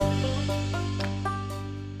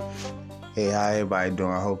Hey, how everybody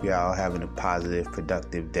doing? I hope y'all having a positive,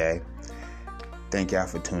 productive day. Thank y'all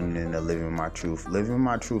for tuning in to Living My Truth. Living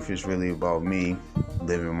My Truth is really about me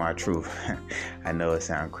living my truth. I know it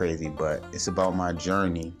sounds crazy, but it's about my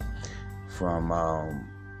journey from,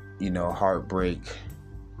 heartbreak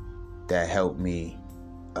that helped me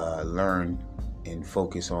learn and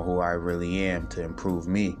focus on who I really am to improve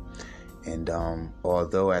me. And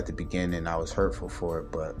although at the beginning I was hurtful for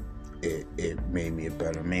it, but it made me a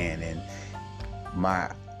better man. And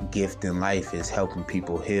my gift in life is helping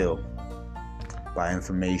people heal by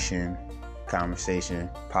information, conversation.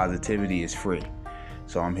 Positivity is free.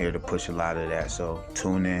 So I'm here to push a lot of that. So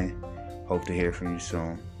tune in. Hope to hear from you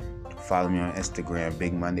soon. Follow me on Instagram,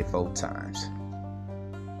 Big Monday 4 times.